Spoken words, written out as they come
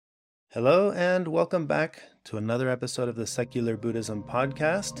Hello, and welcome back to another episode of the Secular Buddhism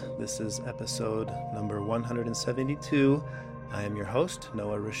Podcast. This is episode number 172. I am your host,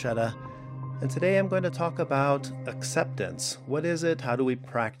 Noah Rasheta, and today I'm going to talk about acceptance. What is it? How do we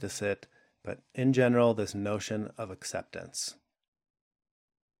practice it? But in general, this notion of acceptance.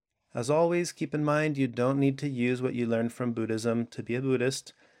 As always, keep in mind you don't need to use what you learned from Buddhism to be a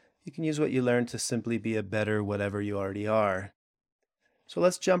Buddhist. You can use what you learned to simply be a better whatever you already are. So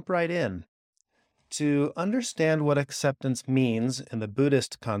let's jump right in. To understand what acceptance means in the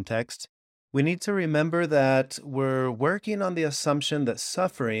Buddhist context, we need to remember that we're working on the assumption that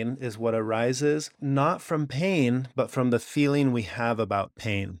suffering is what arises not from pain, but from the feeling we have about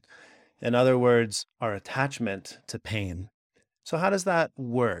pain. In other words, our attachment to pain. So how does that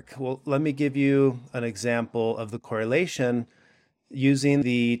work? Well, let me give you an example of the correlation using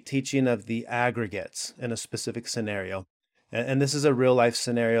the teaching of the aggregates in a specific scenario. And this is a real life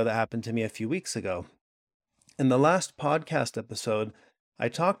scenario that happened to me a few weeks ago. In the last podcast episode, I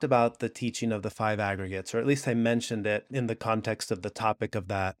talked about the teaching of the five aggregates, or at least I mentioned it in the context of the topic of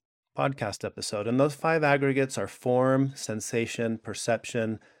that podcast episode. And those five aggregates are form, sensation,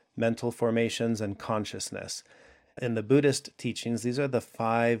 perception, mental formations, and consciousness. In the Buddhist teachings, these are the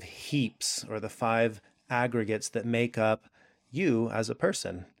five heaps or the five aggregates that make up you as a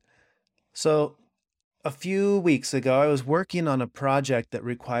person. So a few weeks ago, I was working on a project that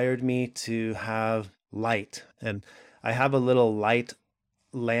required me to have light. And I have a little light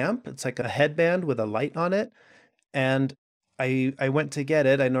lamp. It's like a headband with a light on it. And I went to get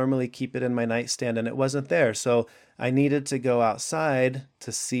it. I normally keep it in my nightstand and it wasn't there. So I needed to go outside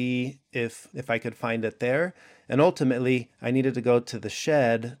to see if I could find it there. And ultimately, I needed to go to the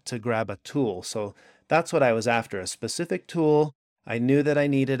shed to grab a tool. So that's what I was after, a specific tool. I knew that I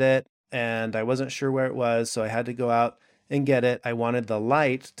needed it and I wasn't sure where it was, so I had to go out and get it. I wanted the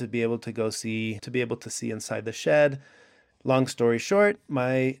light to be able to see inside the shed. Long story short,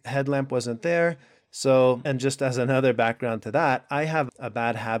 my headlamp wasn't there. So, and just as another background to that, I have a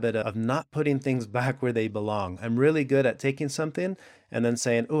bad habit of not putting things back where they belong. I'm really good at taking something and then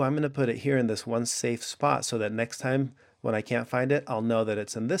saying, oh, I'm going to put it here in this one safe spot so that next time when I can't find it, I'll know that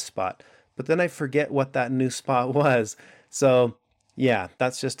it's in this spot. But then I forget what that new spot was. So yeah,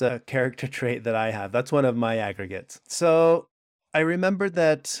 that's just a character trait that I have. That's one of my aggregates. So I remembered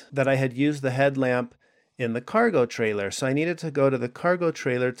that I had used the headlamp in the cargo trailer. So I needed to go to the cargo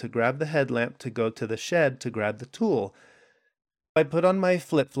trailer to grab the headlamp to go to the shed to grab the tool. I put on my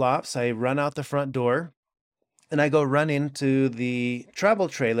flip-flops, I run out the front door, and I go running to the travel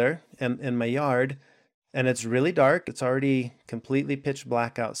trailer in my yard, and it's really dark. It's already completely pitch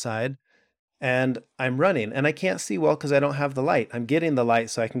black outside. And I'm running and I can't see well because I don't have the light. I'm getting the light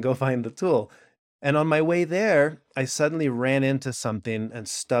so I can go find the tool. And on my way there, I suddenly ran into something and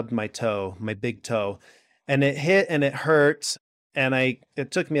stubbed my toe, my big toe. And it hit and it hurt. And it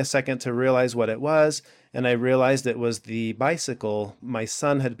took me a second to realize what it was. And I realized it was the bicycle. My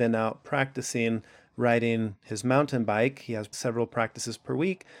son had been out practicing riding his mountain bike. He has several practices per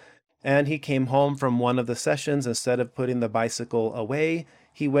week. And he came home from one of the sessions. Instead of putting the bicycle away,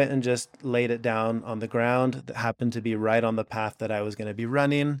 he went and just laid it down on the ground that happened to be right on the path that I was going to be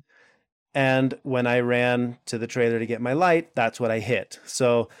running. And when I ran to the trailer to get my light, that's what I hit.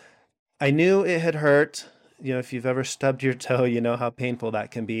 So I knew it had hurt. You know, if you've ever stubbed your toe, you know how painful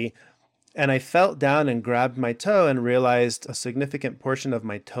that can be. And I felt down and grabbed my toe and realized a significant portion of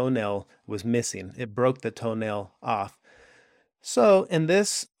my toenail was missing. It broke the toenail off. So in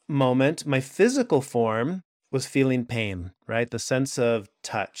this moment, my physical form was feeling pain, right? The sense of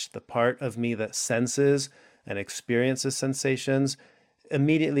touch, the part of me that senses and experiences sensations,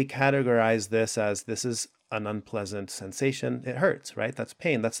 immediately categorized this is an unpleasant sensation. It hurts, right? That's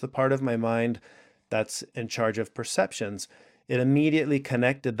pain. That's the part of my mind that's in charge of perceptions. It immediately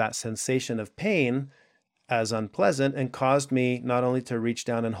connected that sensation of pain as unpleasant and caused me not only to reach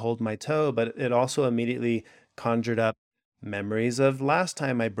down and hold my toe, but it also immediately conjured up memories of last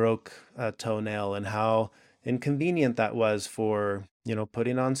time I broke a toenail and how inconvenient that was for,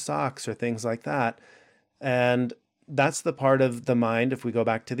 putting on socks or things like that. And that's the part of the mind, if we go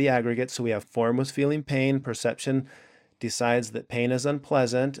back to the aggregate. So we have form was feeling pain, perception decides that pain is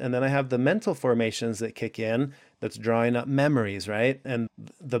unpleasant. And then I have the mental formations that kick in that's drawing up memories, right? And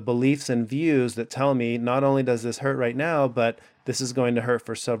the beliefs and views that tell me not only does this hurt right now, but this is going to hurt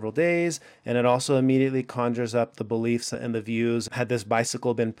for several days. And it also immediately conjures up the beliefs and the views. Had this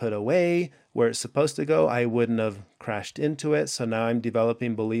bicycle been put away where it's supposed to go, I wouldn't have crashed into it. So now I'm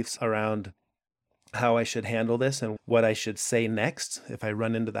developing beliefs around how I should handle this and what I should say next if I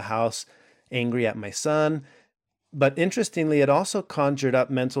run into the house angry at my son. But interestingly, it also conjured up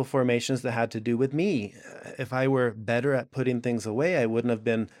mental formations that had to do with me. If I were better at putting things away, I wouldn't have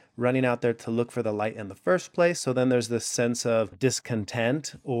been running out there to look for the light in the first place. So then there's this sense of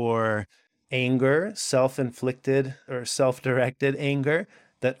discontent or anger, self-inflicted or self-directed anger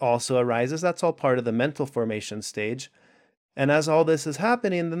that also arises. That's all part of the mental formation stage. And as all this is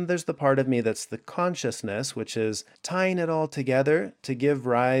happening, then there's the part of me that's the consciousness, which is tying it all together to give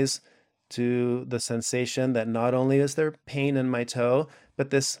rise to the sensation that not only is there pain in my toe, but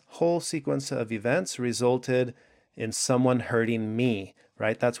this whole sequence of events resulted in someone hurting me,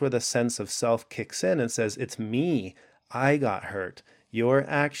 right? That's where the sense of self kicks in and says, it's me. I got hurt. Your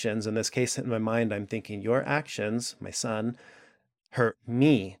actions, in this case in my mind, I'm thinking your actions, my son, hurt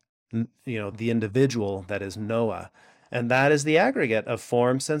me, the individual that is Noah. And that is the aggregate of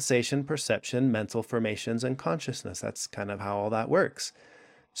form, sensation, perception, mental formations, and consciousness. That's kind of how all that works.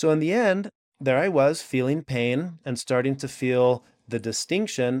 So in the end, there I was feeling pain and starting to feel the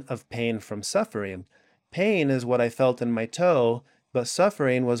distinction of pain from suffering. Pain is what I felt in my toe, but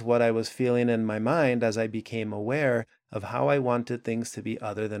suffering was what I was feeling in my mind as I became aware of how I wanted things to be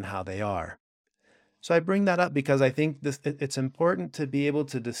other than how they are. So I bring that up because I think it's important to be able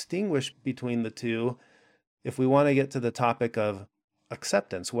to distinguish between the two if we want to get to the topic of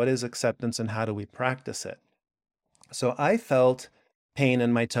acceptance. What is acceptance and how do we practice it? So I felt pain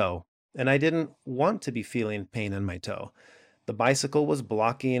in my toe, and I didn't want to be feeling pain in my toe. The bicycle was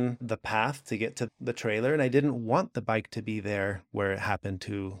blocking the path to get to the trailer, and I didn't want the bike to be there where it happened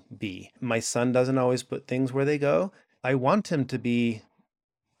to be. My son doesn't always put things where they go. I want him to be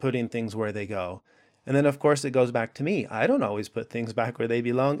putting things where they go. And then, of course, it goes back to me. I don't always put things back where they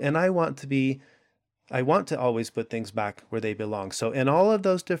belong, and I want to always put things back where they belong. So in all of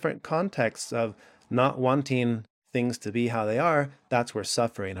those different contexts of not wanting things to be how they are, that's where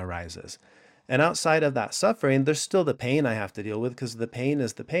suffering arises. And outside of that suffering, there's still the pain I have to deal with, because the pain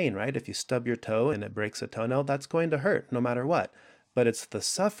is the pain, right? If you stub your toe and it breaks a toenail, that's going to hurt no matter what. But it's the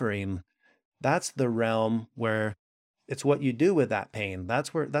suffering, that's the realm where it's what you do with that pain.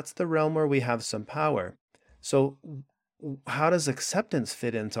 That's the realm where we have some power. So how does acceptance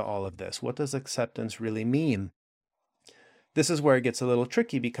fit into all of this? What does acceptance really mean? This is where it gets a little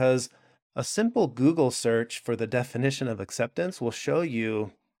tricky, because a simple Google search for the definition of acceptance will show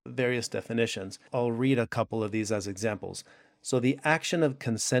you various definitions. I'll read a couple of these as examples. So the action of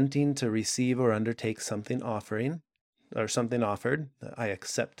consenting to receive or undertake something offered. I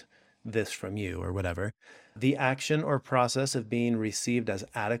accept this from you or whatever. The action or process of being received as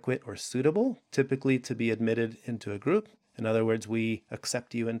adequate or suitable, typically to be admitted into a group. In other words, we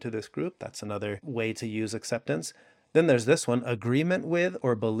accept you into this group. That's another way to use acceptance. Then there's this one, agreement with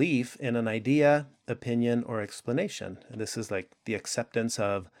or belief in an idea, opinion, or explanation. And this is like the acceptance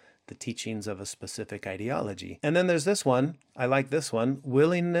of the teachings of a specific ideology. And then there's this one, I like this one,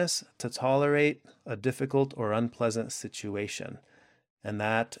 willingness to tolerate a difficult or unpleasant situation. And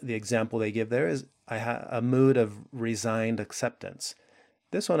that, the example they give there is a mood of resigned acceptance.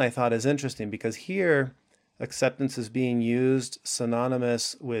 This one I thought is interesting because here acceptance is being used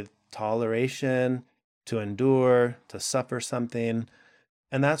synonymous with toleration, to endure, to suffer something.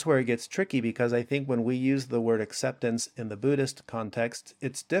 And that's where it gets tricky, because I think when we use the word acceptance in the Buddhist context,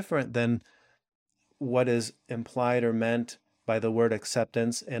 it's different than what is implied or meant by the word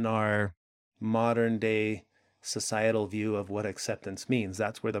acceptance in our modern day societal view of what acceptance means.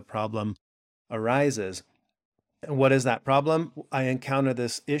 That's where the problem arises. And what is that problem? I encounter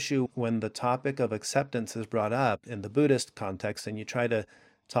this issue when the topic of acceptance is brought up in the Buddhist context, and you try to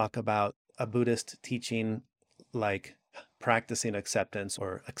talk about a Buddhist teaching like practicing acceptance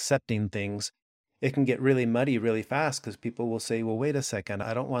or accepting things. It can get really muddy really fast, because people will say, well, wait a second,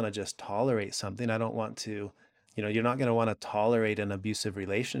 I don't want to just tolerate something. I don't want to, you're not going to want to tolerate an abusive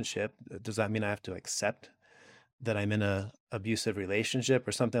relationship. Does that mean I have to accept that I'm in an abusive relationship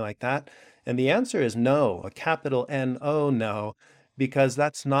or something like that? And the answer is no, a capital N-O, no, because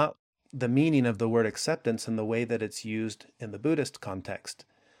that's not the meaning of the word acceptance in the way that it's used in the Buddhist context.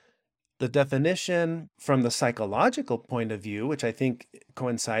 The definition from the psychological point of view, which I think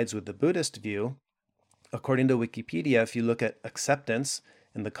coincides with the Buddhist view, according to Wikipedia, if you look at acceptance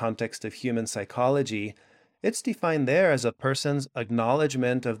in the context of human psychology, it's defined there as a person's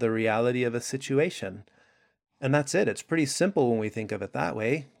acknowledgement of the reality of a situation. And that's it. It's pretty simple when we think of it that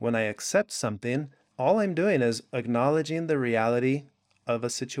way. When I accept something, all I'm doing is acknowledging the reality of a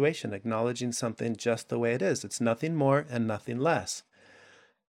situation, acknowledging something just the way it is. It's nothing more and nothing less.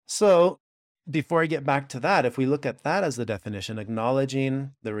 So before I get back to that, if we look at that as the definition,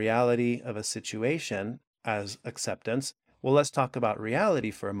 acknowledging the reality of a situation as acceptance, well, let's talk about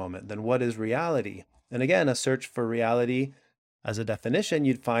reality for a moment. Then what is reality? And again, a search for reality as a definition,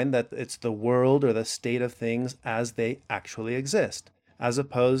 you'd find that it's the world or the state of things as they actually exist, as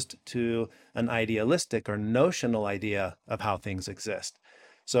opposed to an idealistic or notional idea of how things exist.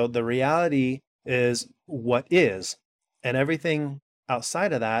 So the reality is what is, and everything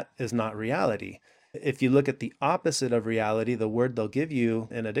outside of that is not reality. If you look at the opposite of reality, the word they'll give you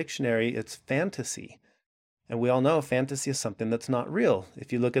in a dictionary, it's fantasy. And we all know fantasy is something that's not real.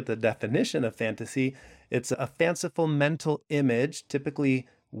 If you look at the definition of fantasy, it's a fanciful mental image, typically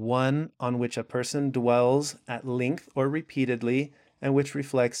one on which a person dwells at length or repeatedly, and which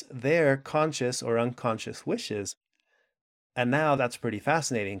reflects their conscious or unconscious wishes. And now that's pretty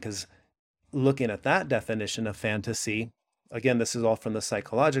fascinating because looking at that definition of fantasy, again, this is all from the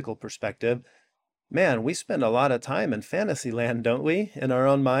psychological perspective. Man, we spend a lot of time in fantasy land, don't we? In our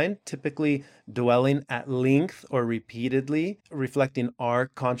own mind, typically dwelling at length or repeatedly, reflecting our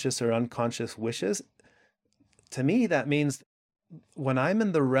conscious or unconscious wishes. To me, that means when I'm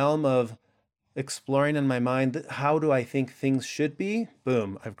in the realm of exploring in my mind, how do I think things should be?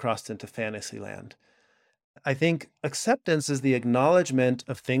 Boom, I've crossed into fantasy land. I think acceptance is the acknowledgement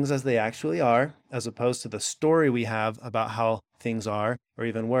of things as they actually are, as opposed to the story we have about how things are, or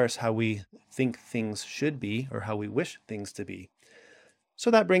even worse, how we think things should be or how we wish things to be. So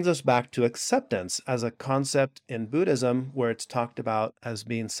that brings us back to acceptance as a concept in Buddhism where it's talked about as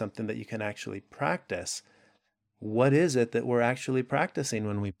being something that you can actually practice. What is it that we're actually practicing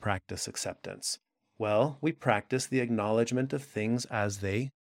when we practice acceptance? Well, we practice the acknowledgement of things as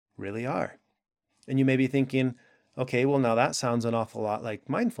they really are. And you may be thinking, okay, well, now that sounds an awful lot like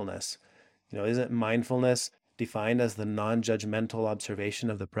mindfulness. Isn't mindfulness defined as the non-judgmental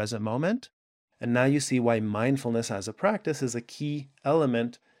observation of the present moment? And now you see why mindfulness as a practice is a key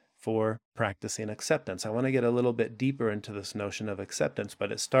element for practicing acceptance. I want to get a little bit deeper into this notion of acceptance,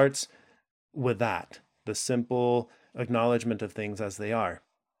 but it starts with that, the simple acknowledgement of things as they are.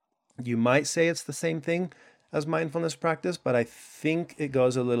 You might say it's the same thing as mindfulness practice, but I think it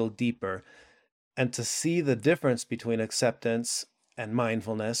goes a little deeper. And to see the difference between acceptance and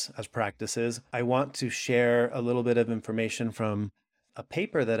mindfulness as practices, I want to share a little bit of information from a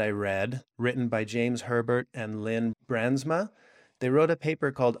paper that I read, written by James Herbert and Lynn Brandsma. They wrote a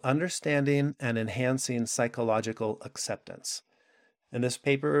paper called Understanding and Enhancing Psychological Acceptance. And this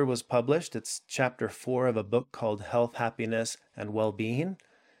paper was published. It's chapter 4 of a book called Health, Happiness, and Well-Being.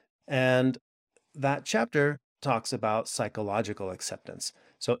 And that chapter talks about psychological acceptance.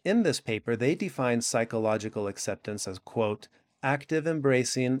 So in this paper, they define psychological acceptance as, quote, active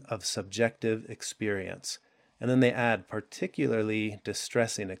embracing of subjective experience. And then they add particularly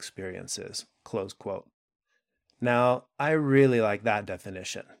distressing experiences, close quote. Now, I really like that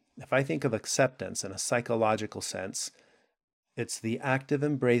definition. If I think of acceptance in a psychological sense, it's the active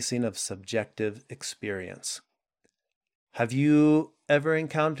embracing of subjective experience. Have you ever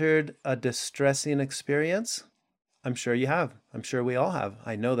encountered a distressing experience? I'm sure you have. I'm sure we all have.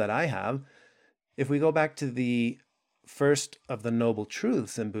 I know that I have. If we go back to the first of the Noble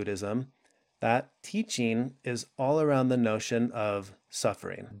Truths in Buddhism, that teaching is all around the notion of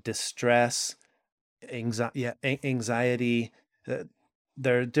suffering, distress, anxiety.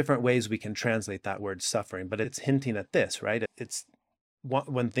 There are different ways we can translate that word suffering, but it's hinting at this, right? It's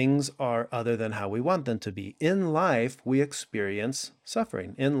when things are other than how we want them to be. In life, we experience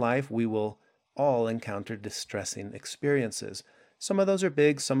suffering. In life, we will all encounter distressing experiences. Some of those are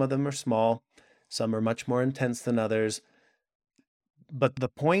big, some of them are small, some are much more intense than others. But the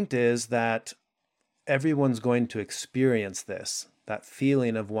point is that everyone's going to experience this, that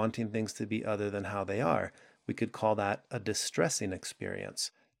feeling of wanting things to be other than how they are. We could call that a distressing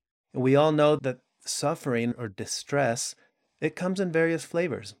experience. And we all know that suffering or distress, it comes in various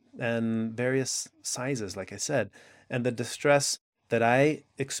flavors and various sizes, like I said. And the distress that I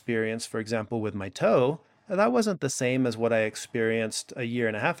experienced, for example, with my toe, that wasn't the same as what I experienced a year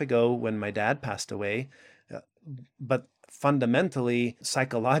and a half ago when my dad passed away. But fundamentally,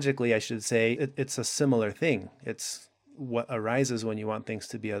 psychologically, I should say, it's a similar thing. It's what arises when you want things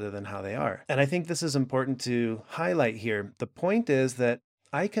to be other than how they are. And I think this is important to highlight here. The point is that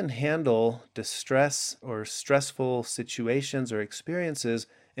I can handle distress or stressful situations or experiences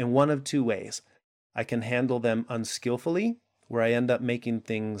in one of two ways. I can handle them unskillfully, where I end up making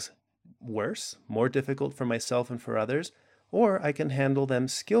things worse, more difficult for myself and for others, or I can handle them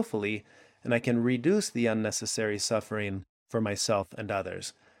skillfully and I can reduce the unnecessary suffering for myself and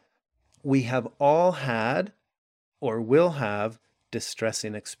others. We have all had or will have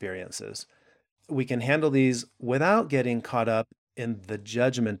distressing experiences. We can handle these without getting caught up in the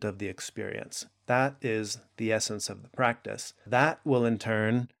judgment of the experience. That is the essence of the practice. That will in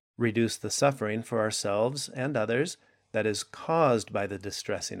turn reduce the suffering for ourselves and others that is caused by the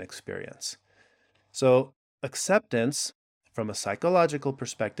distressing experience. So acceptance, from a psychological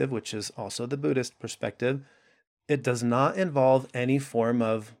perspective, which is also the Buddhist perspective, it does not involve any form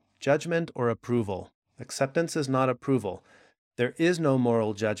of judgment or approval. Acceptance is not approval. There is no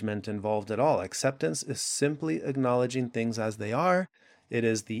moral judgment involved at all. Acceptance is simply acknowledging things as they are. It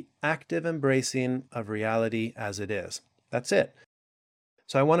is the active embracing of reality as it is. That's it.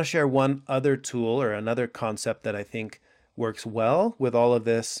 So I want to share one other tool or another concept that I think works well with all of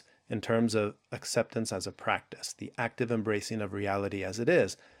this in terms of acceptance as a practice, the active embracing of reality as it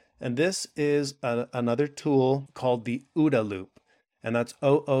is. And this is another tool called the OODA loop, and that's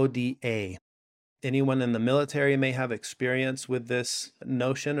OODA. Anyone in the military may have experience with this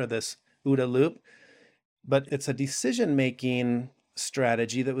notion or this OODA loop, but it's a decision-making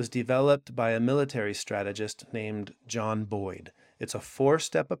strategy that was developed by a military strategist named John Boyd. It's a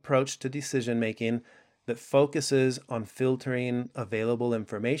 4-step approach to decision-making that focuses on filtering available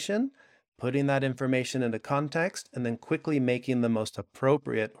information, putting that information into context, and then quickly making the most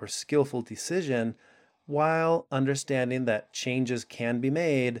appropriate or skillful decision while understanding that changes can be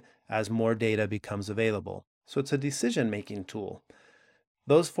made as more data becomes available. So it's a decision-making tool.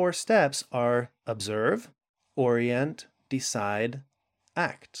 Those 4 steps are observe, orient, decide,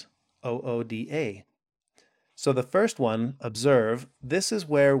 act, OODA. So the first one, observe, this is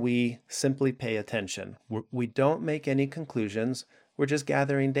where we simply pay attention. We don't make any conclusions. We're just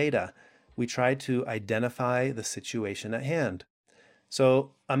gathering data. We try to identify the situation at hand.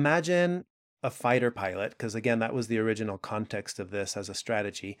 So imagine a fighter pilot, because again, that was the original context of this as a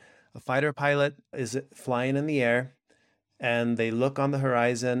strategy. A fighter pilot is flying in the air, and they look on the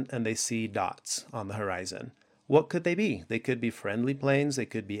horizon and they see dots on the horizon. What could they be? They could be friendly planes, they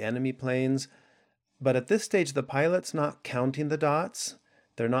could be enemy planes. But at this stage, the pilot's not counting the dots.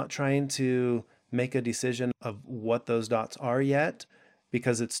 They're not trying to make a decision of what those dots are yet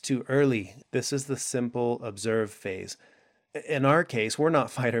because it's too early. This is the simple observe phase. In our case, we're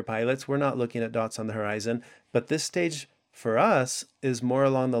not fighter pilots. We're not looking at dots on the horizon. But this stage for us is more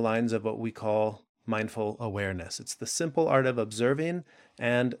along the lines of what we call mindful awareness. It's the simple art of observing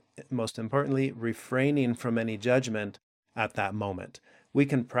and, most importantly, refraining from any judgment at that moment. We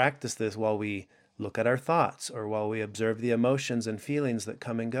can practice this while we look at our thoughts or while we observe the emotions and feelings that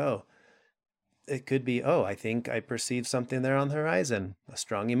come and go. It could be, oh, I think I perceive something there on the horizon. A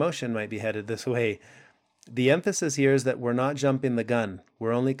strong emotion might be headed this way. The emphasis here is that we're not jumping the gun.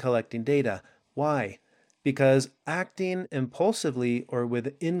 We're only collecting data. Why? Because acting impulsively or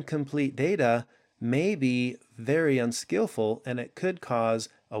with incomplete data may be very unskillful, and it could cause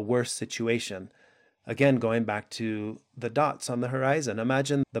a worse situation. Again, going back to the dots on the horizon.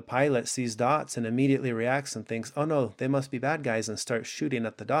 Imagine the pilot sees dots and immediately reacts and thinks, oh no, they must be bad guys, and starts shooting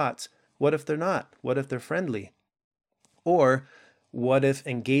at the dots. What if they're not? What if they're friendly? Or what if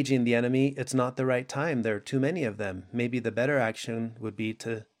engaging the enemy, it's not the right time? There are too many of them. Maybe the better action would be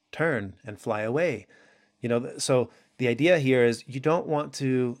to turn and fly away. So the idea here is you don't want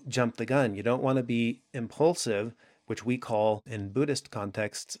to jump the gun. You don't want to be impulsive, which we call in Buddhist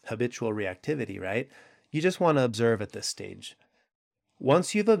contexts habitual reactivity, right? You just want to observe at this stage.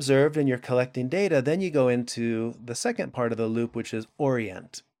 Once you've observed and you're collecting data, then you go into the second part of the loop, which is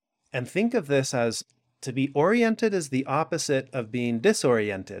orient. And think of this as to be oriented is the opposite of being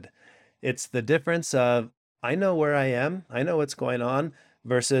disoriented. It's the difference of I know where I am, I know what's going on,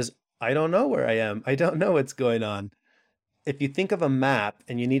 versus I don't know where I am, I don't know what's going on. If you think of a map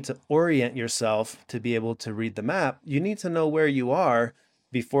and you need to orient yourself to be able to read the map, you need to know where you are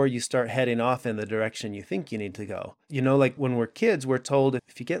before you start heading off in the direction you think you need to go. Like when we're kids, we're told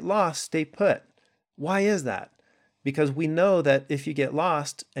if you get lost, stay put. Why is that? Because we know that if you get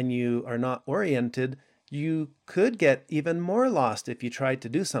lost and you are not oriented, you could get even more lost if you tried to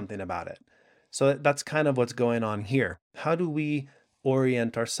do something about it. So that's kind of what's going on here. How do we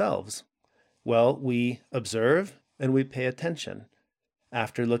orient ourselves? Well, we observe and we pay attention.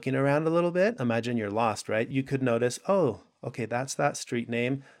 After looking around a little bit, imagine you're lost, right? You could notice, oh, okay, that's that street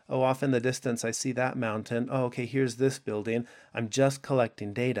name. Oh, off in the distance, I see that mountain. Oh, okay, here's this building. I'm just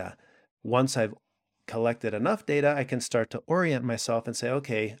collecting data. Once I've collected enough data, I can start to orient myself and say,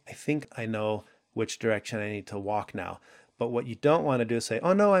 okay, I think I know which direction I need to walk now. But what you don't want to do is say,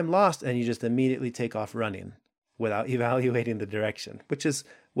 oh no, I'm lost, and you just immediately take off running without evaluating the direction, which is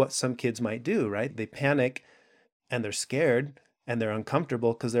what some kids might do, right? They panic and they're scared and they're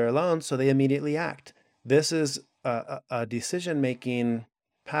uncomfortable because they're alone, so they immediately act. This is a decision-making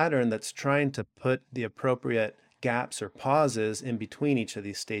pattern that's trying to put the appropriate gaps or pauses in between each of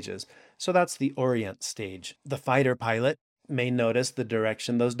these stages. So that's the orient stage. The fighter pilot, may notice the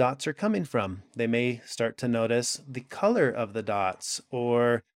direction those dots are coming from. They may start to notice the color of the dots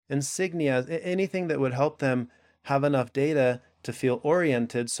or insignia, anything that would help them have enough data to feel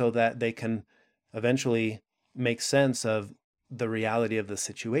oriented so that they can eventually make sense of the reality of the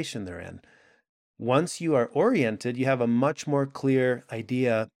situation they're in. Once you are oriented, you have a much more clear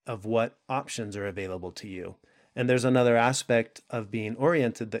idea of what options are available to you. And there's another aspect of being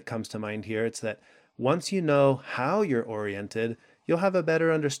oriented that comes to mind here. It's that once you know how you're oriented, you'll have a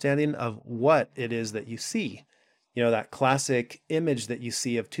better understanding of what it is that you see. You know, that classic image that you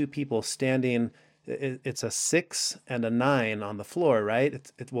see of two people standing, it's a 6 and a 9 on the floor, right?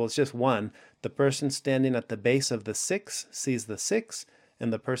 It's just one. The person standing at the base of the 6 sees the 6,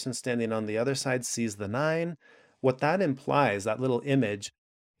 and the person standing on the other side sees the 9. What that implies, that little image,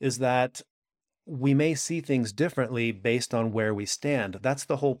 is that we may see things differently based on where we stand. That's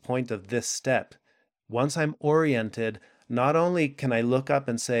the whole point of this step. Once I'm oriented, not only can I look up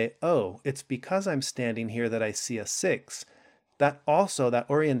and say, oh, it's because I'm standing here that I see a 6. That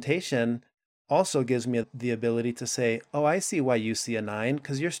orientation also gives me the ability to say, oh, I see why you see a 9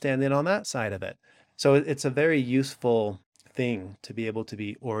 because you're standing on that side of it. So it's a very useful thing to be able to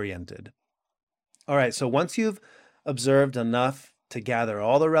be oriented. All right, so once you've observed enough to gather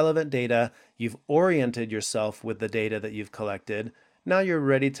all the relevant data, you've oriented yourself with the data that you've collected, now you're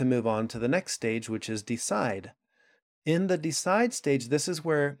ready to move on to the next stage, which is decide. In the decide stage, this is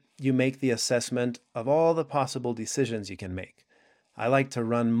where you make the assessment of all the possible decisions you can make. I like to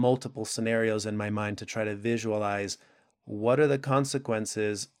run multiple scenarios in my mind to try to visualize what are the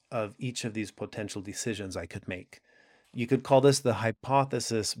consequences of each of these potential decisions I could make. You could call this the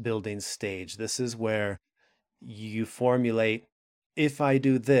hypothesis building stage. This is where you formulate, if I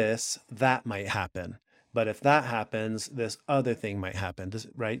do this, that might happen. But if that happens, this other thing might happen,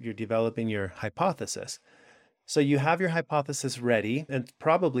 right? You're developing your hypothesis. So you have your hypothesis ready, and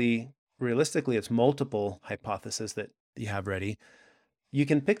probably realistically, it's multiple hypotheses that you have ready. You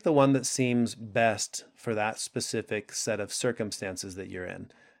can pick the one that seems best for that specific set of circumstances that you're in.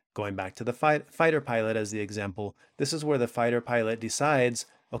 Going back to the fighter pilot as the example, this is where the fighter pilot decides,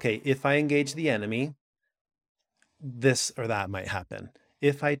 okay, if I engage the enemy, this or that might happen.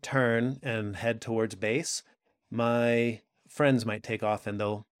 If I turn and head towards base, my friends might take off and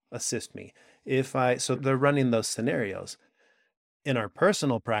they'll assist me. So they're running those scenarios. In our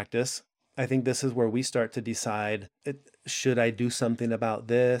personal practice, I think this is where we start to decide, should I do something about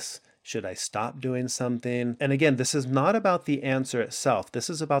this? Should I stop doing something? And again, this is not about the answer itself. This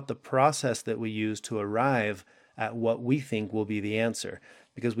is about the process that we use to arrive at what we think will be the answer.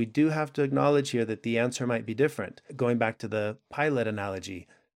 Because we do have to acknowledge here that the answer might be different. Going back to the pilot analogy,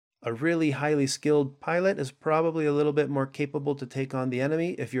 a really highly skilled pilot is probably a little bit more capable to take on the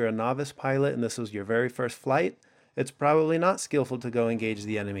enemy. If you're a novice pilot and this was your very first flight, it's probably not skillful to go engage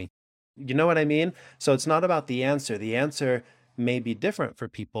the enemy. You know what I mean? So it's not about the answer. The answer may be different for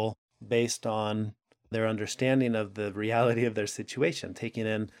people based on their understanding of the reality of their situation, taking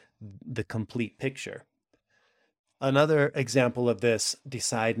in the complete picture. Another example of this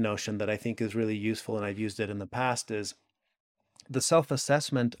decide notion that I think is really useful, and I've used it in the past, is the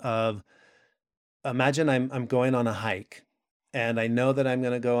self-assessment of, imagine I'm going on a hike and I know that I'm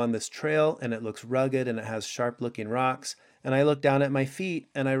going to go on this trail and it looks rugged and it has sharp looking rocks. And I look down at my feet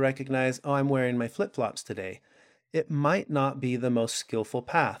and I recognize, oh, I'm wearing my flip-flops today. It might not be the most skillful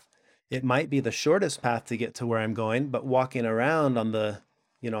path. It might be the shortest path to get to where I'm going, but walking around on the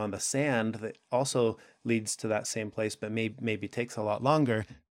sand that also leads to that same place, but maybe takes a lot longer.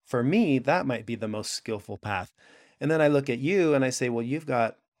 For me, that might be the most skillful path. And then I look at you and I say, well, you've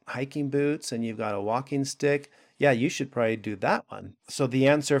got hiking boots and you've got a walking stick. Yeah, you should probably do that one. So the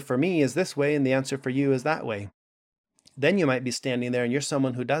answer for me is this way and the answer for you is that way. Then you might be standing there and you're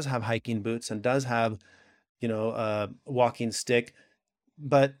someone who does have hiking boots and does have, a walking stick,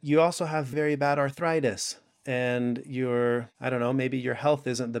 but you also have very bad arthritis and maybe your health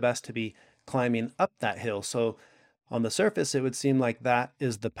isn't the best to be climbing up that hill. So on the surface, it would seem like that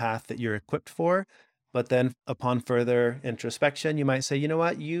is the path that you're equipped for. But then upon further introspection, you might say, you know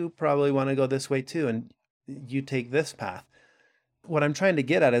what, you probably want to go this way too, and you take this path. What I'm trying to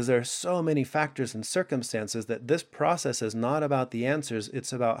get at is there are so many factors and circumstances that this process is not about the answers.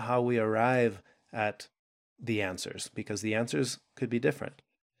 It's about how we arrive at the answers, because the answers could be different.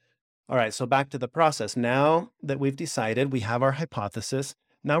 All right, so back to the process. Now that we've decided, we have our hypothesis.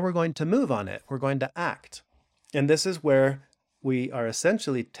 Now we're going to move on it. We're going to act. And this is where we are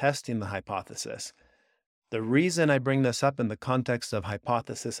essentially testing the hypothesis. The reason I bring this up in the context of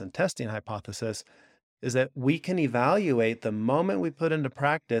hypothesis and testing hypothesis is that we can evaluate the moment we put into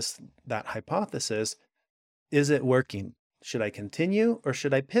practice that hypothesis, is it working? Should I continue or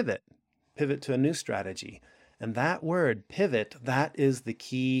should I pivot? Pivot to a new strategy. And that word, pivot, that is the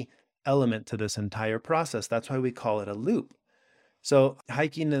key element to this entire process. That's why we call it a loop. So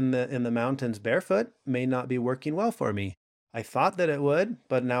hiking in the mountains barefoot may not be working well for me. I thought that it would,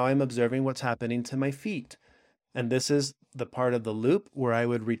 but now I'm observing what's happening to my feet. And this is the part of the loop where I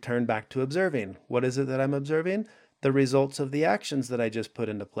would return back to observing. What is it that I'm observing? The results of the actions that I just put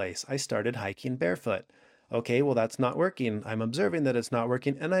into place. I started hiking barefoot. Okay, well, that's not working. I'm observing that it's not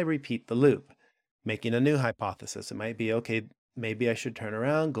working, and I repeat the loop, making a new hypothesis. It might be, okay, maybe I should turn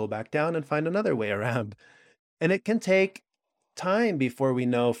around, go back down, and find another way around. And it can take time before we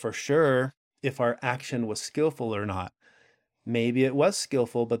know for sure if our action was skillful or not. Maybe it was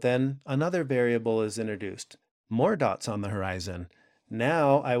skillful, but then another variable is introduced. More dots on the horizon.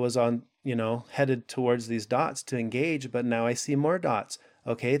 Now I was on, headed towards these dots to engage, but now I see more dots.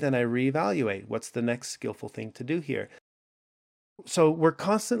 Okay, then I reevaluate. What's the next skillful thing to do here? So we're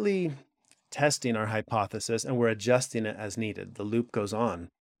constantly testing our hypothesis and we're adjusting it as needed. The loop goes on.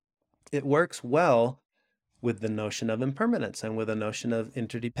 It works well with the notion of impermanence and with the notion of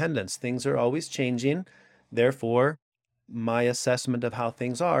interdependence. Things are always changing. Therefore, my assessment of how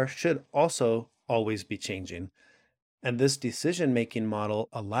things are should also always be changing. And this decision-making model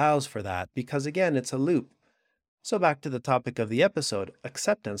allows for that because, again, it's a loop. So back to the topic of the episode,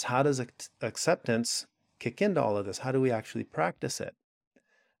 acceptance. How does acceptance kick into all of this? How do we actually practice it?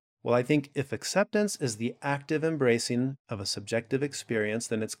 Well, I think if acceptance is the active embracing of a subjective experience,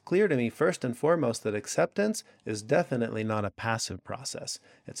 then it's clear to me first and foremost that acceptance is definitely not a passive process.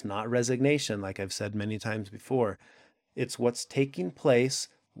 It's not resignation, like I've said many times before. It's what's taking place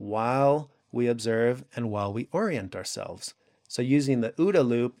while we observe and while we orient ourselves. So using the OODA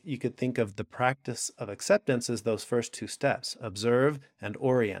loop, you could think of the practice of acceptance as those first two steps, observe and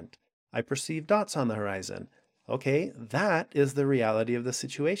orient. I perceive dots on the horizon. Okay, that is the reality of the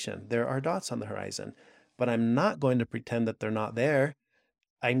situation. There are dots on the horizon, but I'm not going to pretend that they're not there.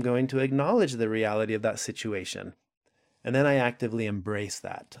 I'm going to acknowledge the reality of that situation. And then I actively embrace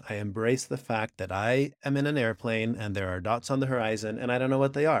that. I embrace the fact that I am in an airplane and there are dots on the horizon and I don't know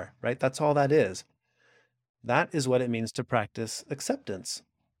what they are, right? That's all that is. That is what it means to practice acceptance.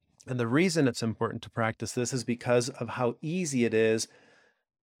 And the reason it's important to practice this is because of how easy it is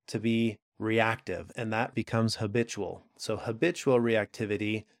to be reactive, and that becomes habitual. So habitual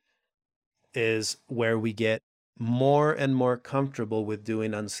reactivity is where we get more and more comfortable with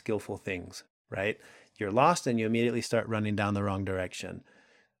doing unskillful things, right? You're lost and you immediately start running down the wrong direction.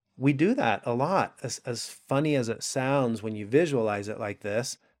 We do that a lot. As funny as it sounds when you visualize it like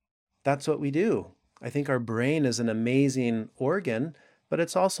this, that's what we do. I think our brain is an amazing organ, but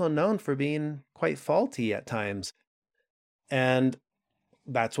it's also known for being quite faulty at times. And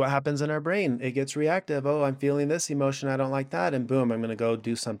that's what happens in our brain. It gets reactive. Oh, I'm feeling this emotion. I don't like that. And boom, I'm going to go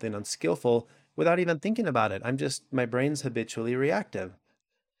do something unskillful without even thinking about it. My brain's habitually reactive.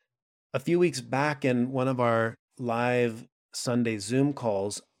 A few weeks back in one of our live Sunday Zoom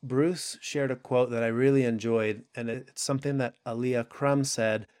calls, Bruce shared a quote that I really enjoyed. And it's something that Aliyah Crum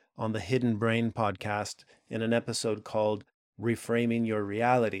said on the Hidden Brain podcast in an episode called Reframing Your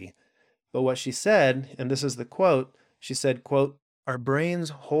Reality. But what she said, and this is the quote, she said, quote, "Our brain's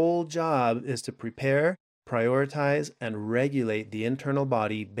whole job is to prepare, prioritize, and regulate the internal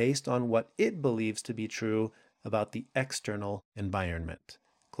body based on what it believes to be true about the external environment."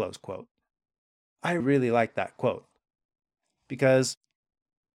 Close quote. I really like that quote because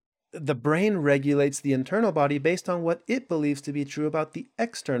the brain regulates the internal body based on what it believes to be true about the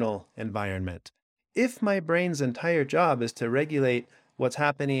external environment. If my brain's entire job is to regulate what's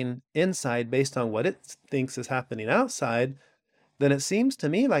happening inside based on what it thinks is happening outside, then it seems to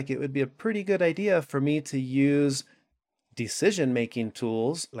me like it would be a pretty good idea for me to use decision-making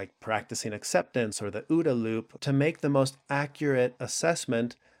tools like practicing acceptance or the OODA loop to make the most accurate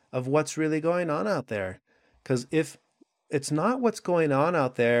assessment of what's really going on out there. Because if it's not what's going on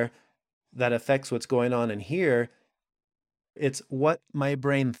out there that affects what's going on in here, it's what my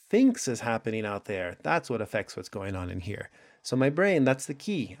brain thinks is happening out there. That's what affects what's going on in here. So my brain, that's the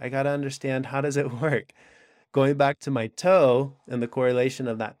key. I got to understand, how does it work? Going back to my toe and the correlation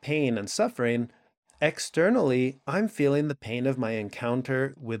of that pain and suffering, externally, I'm feeling the pain of my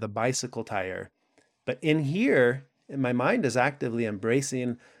encounter with a bicycle tire. But in here, my mind is actively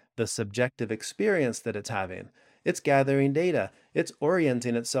embracing the subjective experience that it's having. It's gathering data. It's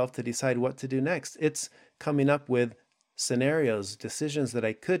orienting itself to decide what to do next. It's coming up with scenarios, decisions that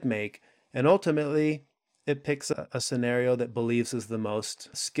I could make, and ultimately it picks a scenario that believes is the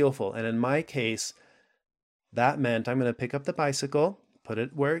most skillful. And in my case, that meant I'm going to pick up the bicycle, put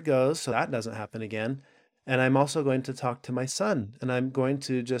it where it goes so that doesn't happen again. And I'm also going to talk to my son, and I'm going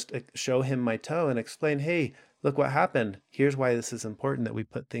to just show him my toe and explain, hey, look what happened. Here's why this is important that we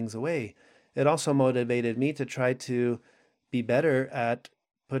put things away. It also motivated me to try to be better at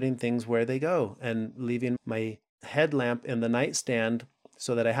putting things where they go and leaving my headlamp in the nightstand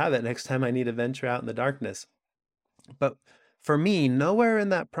so that I have it next time I need to venture out in the darkness. But for me, nowhere in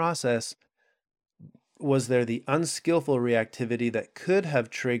that process was there the unskillful reactivity that could have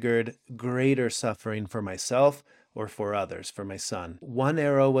triggered greater suffering for myself or for others, for my son. One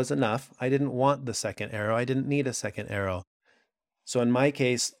arrow was enough. I didn't want the second arrow. I didn't need a second arrow. So in my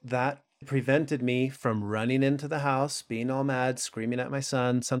case, that prevented me from running into the house, being all mad, screaming at my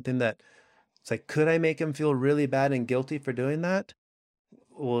son, something that it's like, could I make him feel really bad and guilty for doing that?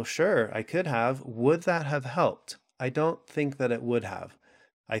 Well, sure, I could have. Would that have helped? I don't think that it would have.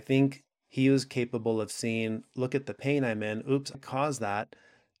 I think he was capable of seeing, look at the pain I'm in. Oops, I caused that.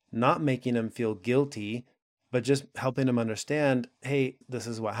 Not making him feel guilty, but just helping him understand, hey, this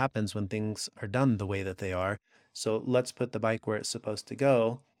is what happens when things are done the way that they are. So let's put the bike where it's supposed to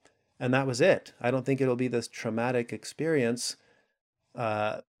go. And that was it. I don't think it'll be this traumatic experience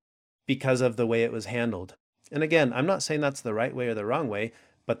because of the way it was handled. And again, I'm not saying that's the right way or the wrong way,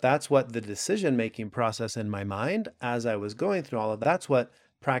 but that's what the decision-making process in my mind as I was going through all of that, that's what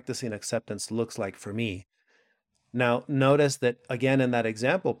practicing acceptance looks like for me. Now, notice that again, in that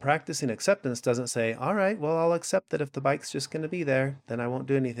example, practicing acceptance doesn't say, all right, well, I'll accept that if the bike's just going to be there, then I won't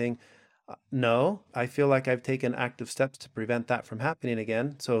do anything. No, I feel like I've taken active steps to prevent that from happening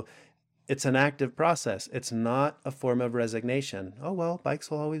again. So it's an active process. It's not a form of resignation. Oh, well, bikes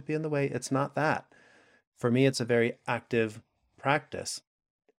will always be in the way. It's not that. For me, it's a very active practice.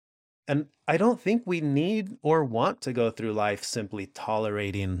 And I don't think we need or want to go through life simply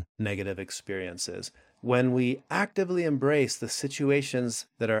tolerating negative experiences. When we actively embrace the situations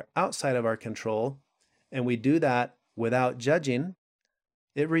that are outside of our control, and we do that without judging,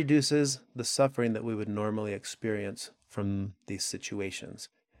 it reduces the suffering that we would normally experience from these situations.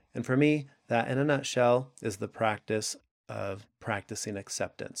 And for me, that in a nutshell is the practice of practicing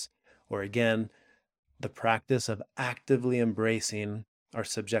acceptance, or again, the practice of actively embracing our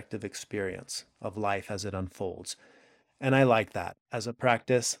subjective experience of life as it unfolds. And I like that as a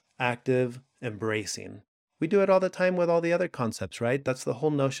practice, active embracing. We do it all the time with all the other concepts, right? That's the whole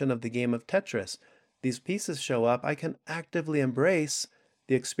notion of the game of Tetris. These pieces show up. I can actively embrace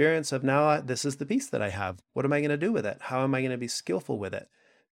the experience of now, this is the piece that I have. What am I going to do with it? How am I going to be skillful with it?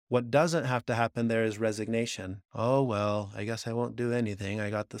 What doesn't have to happen there is resignation. Oh, well, I guess I won't do anything. I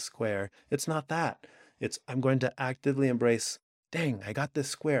got the square. It's not that. It's I'm going to actively embrace, dang, I got this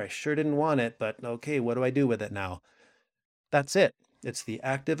square. I sure didn't want it, but okay, what do I do with it now? That's it. It's the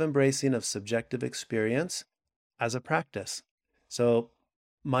active embracing of subjective experience as a practice. So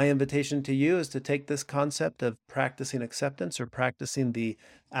my invitation to you is to take this concept of practicing acceptance or practicing the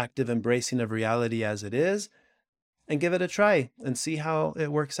active embracing of reality as it is and give it a try and see how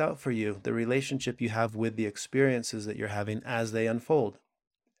it works out for you, the relationship you have with the experiences that you're having as they unfold.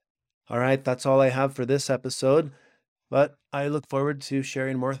 All right, that's all I have for this episode, but I look forward to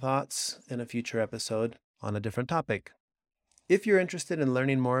sharing more thoughts in a future episode on a different topic. If you're interested in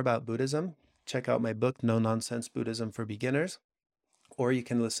learning more about Buddhism, check out my book, No Nonsense Buddhism for Beginners, or you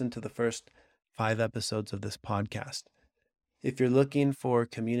can listen to the first 5 episodes of this podcast. If you're looking for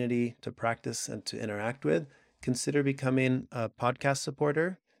community to practice and to interact with, consider becoming a podcast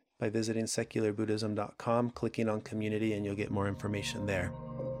supporter by visiting secularbuddhism.com, clicking on community, and you'll get more information there.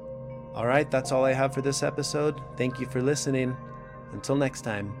 All right, that's all I have for this episode. Thank you for listening. Until next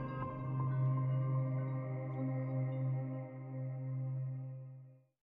time.